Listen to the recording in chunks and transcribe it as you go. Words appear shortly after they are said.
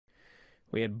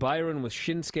We had Byron with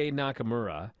Shinsuke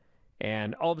Nakamura,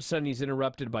 and all of a sudden he's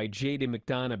interrupted by JD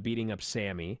McDonagh beating up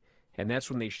Sami, and that's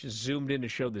when they zoomed in to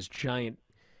show this giant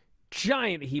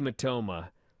hematoma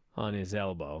on his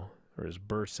elbow, or his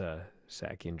bursa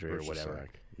sac injury or whatever.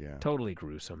 Sac, yeah. Totally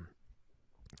gruesome.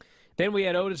 Then we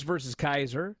had Otis versus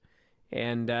Kaiser,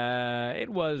 and it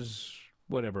was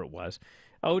whatever it was.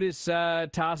 Otis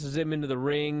tosses him into the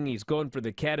ring. He's going for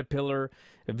the caterpillar.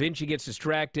 Vinci gets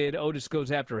distracted. Otis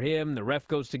goes after him. The ref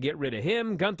goes to get rid of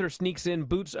him. Gunther sneaks in,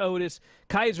 boots Otis.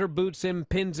 Kaiser boots him,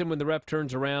 pins him when the ref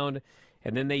turns around.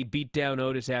 And then they beat down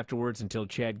Otis afterwards until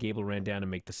Chad Gable ran down to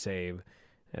make the save.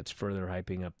 That's further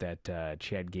hyping up that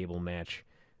Chad Gable match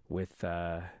with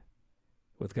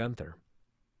Gunther.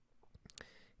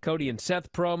 Cody and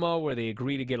Seth promo where they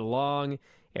agree to get along.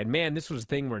 And, man, this was a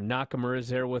thing where Nakamura's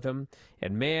there with him.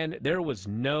 And, man, there was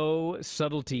no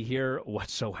subtlety here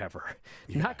whatsoever.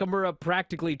 Yeah. Nakamura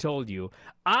practically told you,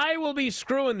 I will be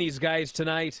screwing these guys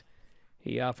tonight.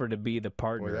 He offered to be the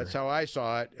partner. Boy, that's how I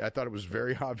saw it. I thought it was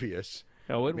very obvious.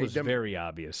 Oh, it was very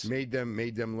obvious. Made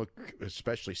them look,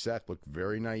 especially Seth, look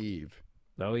very naive.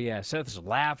 Oh, yeah. Seth's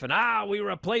laughing. We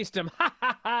replaced him. Ha,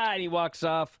 ha, ha. And he walks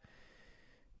off.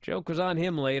 Joke was on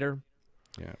him later.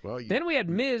 Yeah. Well, then we had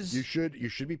Miz. You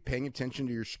should be paying attention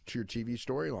to your TV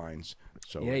storylines.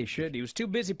 So yeah, he should. He was too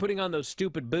busy putting on those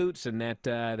stupid boots and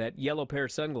that yellow pair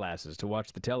of sunglasses to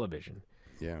watch the television.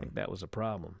 Yeah, I think that was a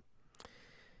problem.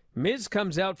 Miz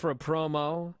comes out for a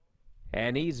promo,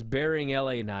 and he's burying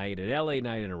LA Knight, and LA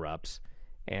Knight interrupts,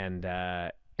 and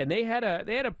they had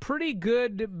a pretty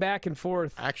good back and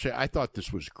forth. Actually, I thought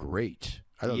this was great.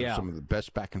 I thought it was some of the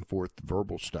best back and forth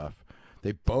verbal stuff.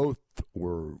 They both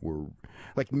were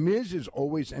like, Miz is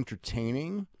always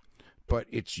entertaining, but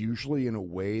it's usually in a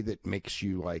way that makes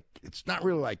you like, it's not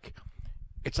really like,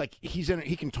 it's like he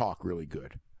can talk really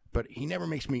good, but he never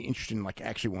makes me interested in like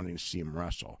actually wanting to see him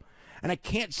wrestle. And I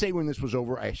can't say when this was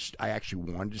over I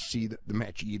actually wanted to see the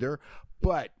match either,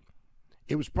 but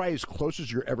it was probably as close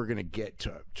as you're ever going to get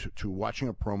to watching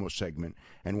a promo segment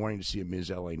and wanting to see a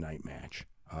Miz LA Knight match.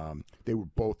 They were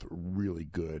both really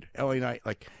good. LA Knight,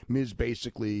 like Miz,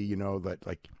 basically,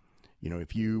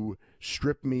 if you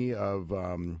strip me of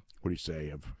what do you say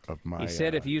of my? He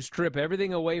said, if you strip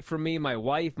everything away from me, my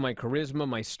wife, my charisma,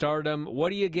 my stardom, what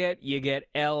do you get? You get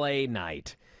LA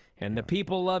Knight, and the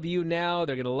people love you now.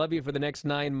 They're going to love you for the next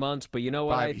 9 months. But you know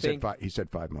what I think? He said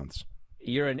 5 months.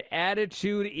 You're an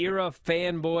Attitude Era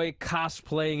fanboy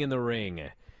cosplaying in the ring.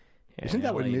 Isn't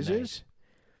that what Miz is?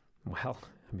 Well,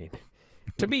 I mean.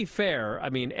 To be fair, I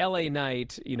mean, LA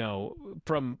Knight,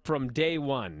 from day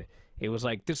one, it was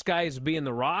like, this guy's being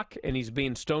The Rock, and he's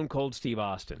being Stone Cold Steve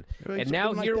Austin. And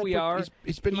now here we are.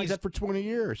 He's been like that for 20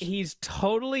 years. He's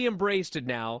totally embraced it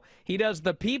now. He does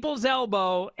the People's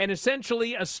Elbow and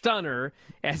essentially a stunner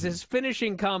as his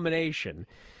finishing combination.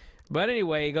 But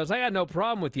anyway, he goes, I got no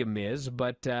problem with you, Miz,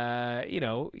 but,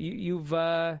 you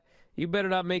better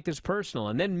not make this personal.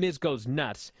 And then Miz goes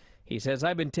nuts. He says,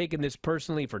 I've been taking this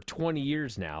personally for 20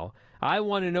 years now. I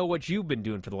want to know what you've been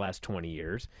doing for the last 20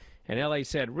 years. And LA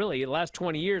said, really, the last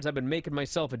 20 years I've been making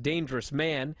myself a dangerous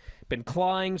man, been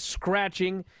clawing,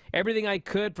 scratching, everything I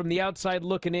could from the outside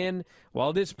looking in,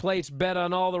 while this place bet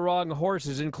on all the wrong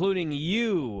horses, including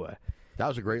you. That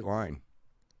was a great line.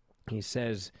 He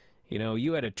says,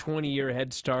 you had a 20-year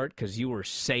head start because you were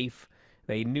safe.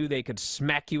 They knew they could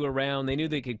smack you around. They knew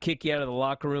they could kick you out of the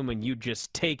locker room and you'd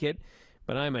just take it.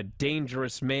 But I'm a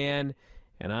dangerous man,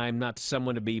 and I'm not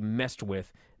someone to be messed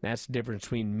with. That's the difference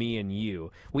between me and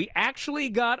you. We actually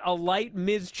got a light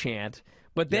Miz chant,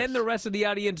 but then the rest of the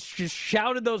audience just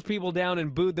shouted those people down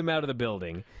and booed them out of the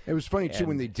building. It was funny, too,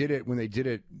 when they did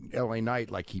it, LA Knight,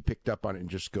 like he picked up on it and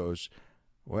just goes,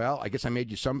 well, I guess I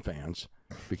made you some fans.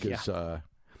 Because, I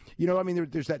mean,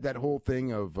 there's that whole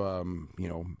thing of, the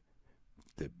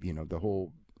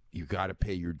whole you got to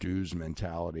pay your dues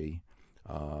mentality.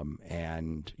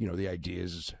 And, the idea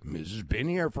is Miz has been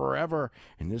here forever,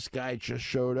 and this guy just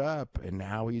showed up, and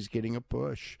now he's getting a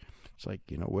push. It's like,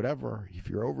 whatever. If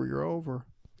you're over, you're over.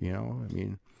 I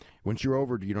mean, once you're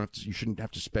over, you shouldn't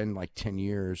have to spend like 10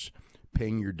 years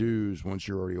paying your dues once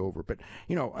you're already over. But,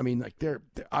 I mean, like they're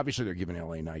obviously giving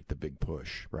LA Knight the big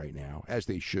push right now, as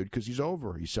they should, because he's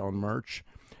over. He's selling merch.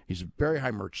 He's a very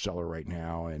high merch seller right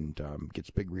now, and gets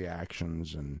big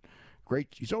reactions and great.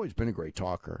 He's always been a great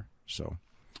talker. So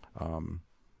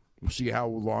we'll see how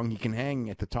long he can hang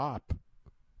at the top.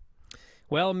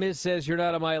 Well, Miz says, you're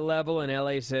not on my level, and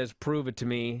LA says, prove it to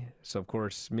me. So, of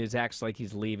course, Miz acts like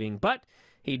he's leaving. But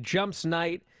he jumps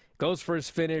Knight, goes for his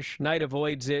finish. Knight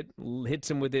avoids it, hits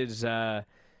him with his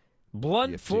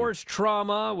blunt force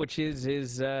trauma, which is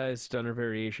his stunner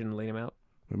variation, laid him out.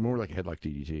 More like a headlock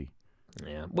DDT.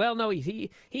 Yeah. Well, no, he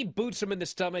boots him in the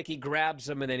stomach. He grabs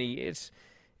him, and then it's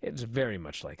very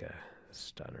much like a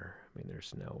stunner. I mean,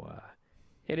 there's no.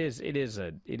 It is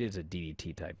a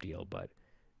DDT type deal, but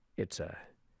it's a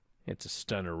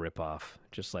stunner ripoff,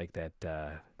 just like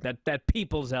that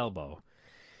people's elbow.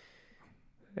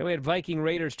 And we had Viking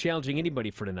Raiders challenging anybody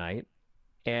for tonight,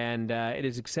 and it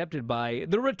is accepted by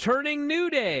the returning New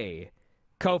Day.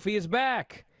 Kofi is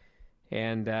back,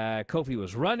 and Kofi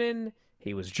was running.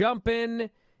 He was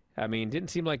jumping. I mean, didn't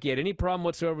seem like he had any problem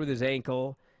whatsoever with his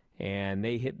ankle. And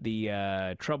they hit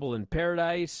the Trouble in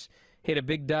Paradise, hit a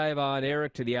big dive on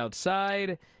Eric to the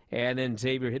outside, and then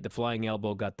Xavier hit the flying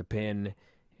elbow, got the pin.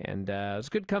 And it was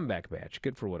a good comeback match.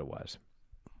 Good for what it was.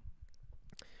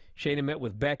 Shayna met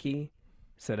with Becky,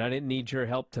 said, I didn't need your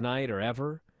help tonight or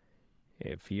ever.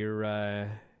 If you're...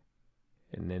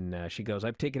 And then she goes,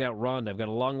 I've taken out Ronda. I've got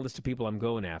a long list of people I'm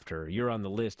going after. You're on the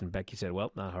list. And Becky said,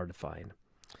 well, not hard to find.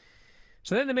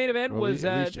 So then the main event was...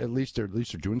 At least they're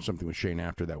doing something with Shane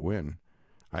after that win.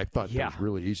 I thought that was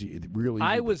really easy.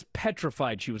 I was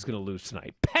petrified she was going to lose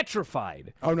tonight.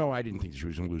 Petrified. Oh, no, I didn't think she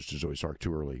was going to lose to Zoe Stark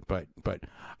too early. But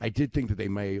I did think that they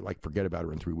may forget about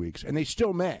her in 3 weeks. And they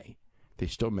still may. They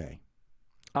still may.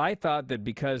 I thought that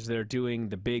because they're doing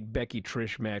the big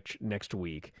Becky-Trish match next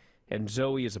week... and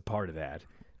Zoe is a part of that,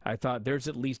 I thought there's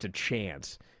at least a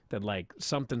chance that,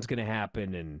 something's going to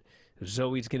happen and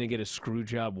Zoe's going to get a screw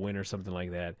job win or something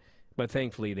like that. But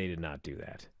thankfully, they did not do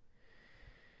that.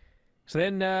 So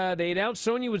then they announced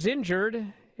Sonya was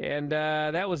injured, and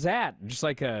that was that. Just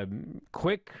like a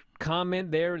quick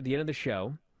comment there at the end of the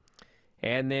show.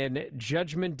 And then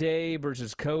Judgment Day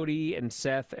versus Cody and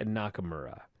Seth and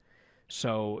Nakamura.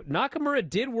 So Nakamura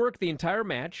did work the entire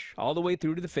match all the way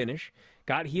through to the finish.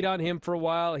 Got heat on him for a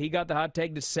while. He got the hot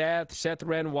tag to Seth. Seth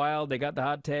ran wild. They got the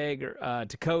hot tag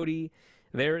to Cody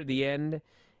there at the end.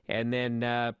 And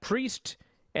then Priest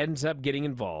ends up getting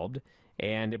involved.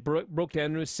 And it broke down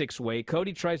into a six-way.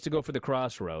 Cody tries to go for the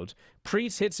crossroads.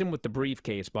 Priest hits him with the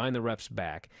briefcase behind the ref's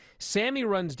back. Sami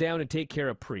runs down to take care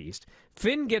of Priest.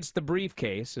 Finn gets the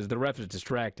briefcase as the ref is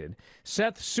distracted.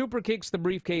 Seth super kicks the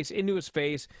briefcase into his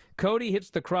face. Cody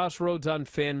hits the crossroads on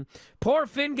Finn. Poor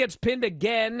Finn gets pinned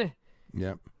again.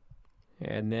 Yep.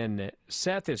 And then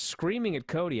Seth is screaming at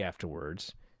Cody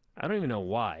afterwards. I don't even know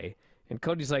why. And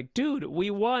Cody's like, dude, we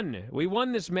won. We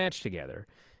won this match together.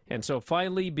 And so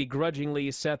finally,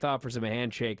 begrudgingly, Seth offers him a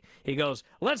handshake. He goes,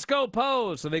 let's go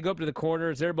pose. So they go up to the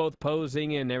corners. They're both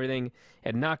posing and everything.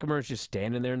 And Nakamura's just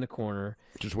standing there in the corner.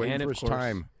 Just waiting for his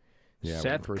time. Yeah,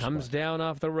 Seth comes down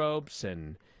off the ropes,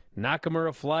 and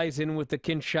Nakamura flies in with the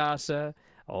Kinshasa,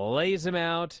 lays him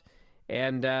out.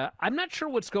 And I'm not sure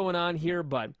what's going on here,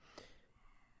 but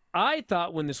I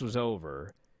thought when this was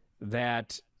over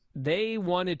that they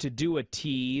wanted to do a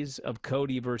tease of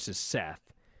Cody versus Seth.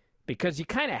 Because you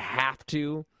kind of have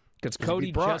to, because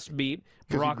Cody just beat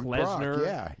Brock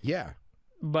Lesnar. Yeah.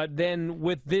 But then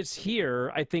with this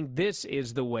here, I think this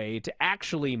is the way to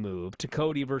actually move to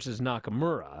Cody versus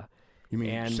Nakamura. You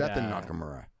mean Seth and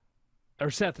Nakamura? Or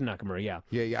Seth and Nakamura, yeah.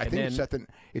 Yeah. I think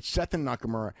it's Seth and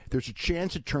Nakamura. There's a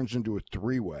chance it turns into a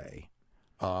three-way.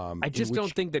 I just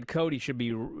don't think that Cody should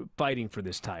be fighting for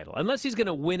this title. Unless he's going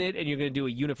to win it and you're going to do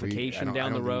a unification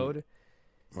down the road.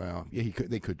 Well, yeah,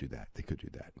 they could do that. They could do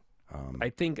that. I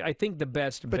think the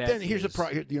best bet. But then here's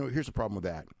the problem with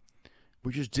that.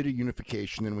 We just did a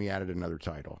unification, and we added another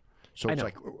title. So it's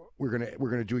like we're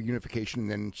gonna do a unification, and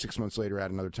then 6 months later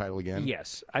add another title again.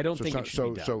 Yes, I don't think it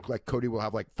should be done. So like Cody will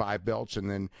have 5 belts,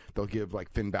 and then they'll give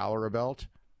Finn Balor a belt.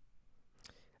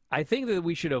 I think that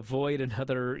we should avoid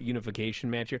another unification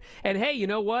match here. And hey, you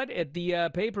know what? At the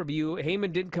pay-per-view,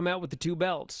 Heyman didn't come out with the 2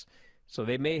 belts, so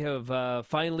they may have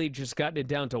finally just gotten it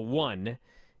down to 1.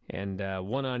 And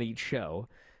 1 on each show.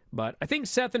 But I think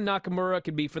Seth and Nakamura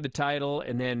could be for the title,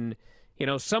 and then,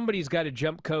 somebody's got to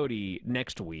jump Cody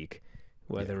next week,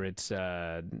 whether it's, Drew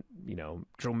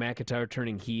McIntyre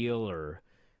turning heel or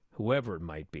whoever it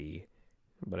might be.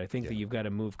 But I think that you've got to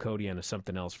move Cody onto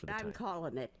something else for the title. I'm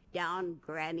calling it Down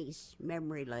Granny's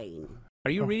Memory Lane.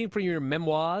 Are you reading from your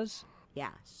memoirs?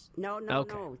 Yes. No,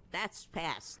 that's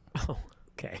past. Oh,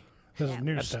 okay. This is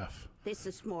new stuff. This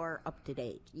is more up to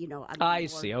date. I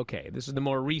see. Okay. This is the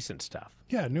more recent stuff.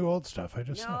 Yeah, new old stuff. I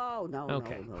just No.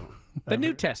 The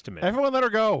New Testament. Everyone let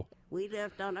her go. We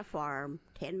lived on a farm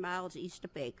 10 miles east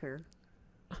of Baker.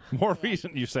 More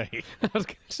recent, you say. I was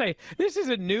going to say, this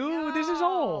isn't new. No, this is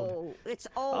old. It's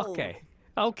old.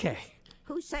 Okay.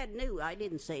 Who said new? I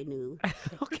didn't say new.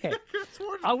 Okay.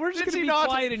 We're just going to be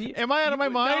quiet. Am I out of my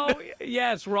mind? No,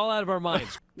 yes, we're all out of our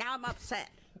minds. Now I'm upset.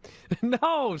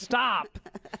 No, stop.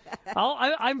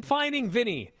 I'm finding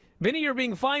Vinny. Vinny, you're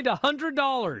being fined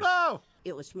 $100. Oh!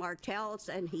 It was Martells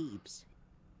and Hebes.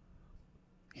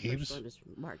 First Heaves? one is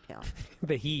Martell.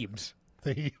 The Hebes.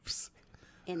 The Heaves.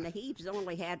 And the Hebes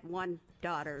only had one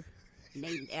daughter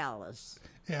named Alice.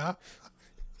 Yeah.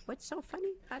 What's so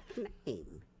funny about the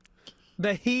name?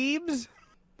 The Hebes?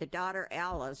 The daughter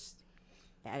Alice,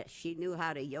 she knew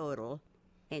how to yodel,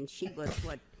 and she was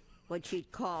what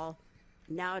you'd call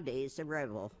nowadays a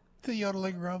rebel. The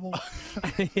yodeling rebel.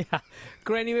 Yeah.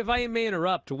 Granny, if I may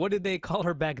interrupt, what did they call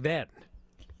her back then?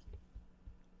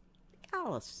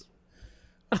 Alice.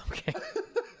 Okay.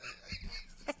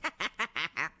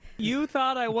 You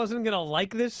thought I wasn't going to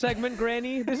like this segment,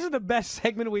 Granny? This is the best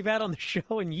segment we've had on the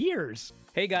show in years.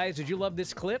 Hey guys, did you love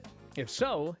this clip? If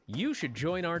so, you should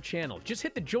join our channel. Just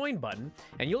hit the join button,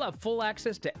 and you'll have full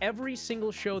access to every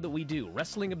single show that we do.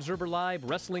 Wrestling Observer Live,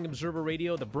 Wrestling Observer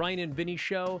Radio, The Bryan and Vinny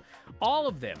Show, all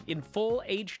of them in full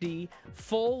HD,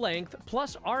 full length,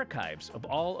 plus archives of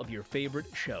all of your favorite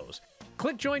shows.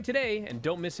 Click join today and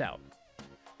don't miss out.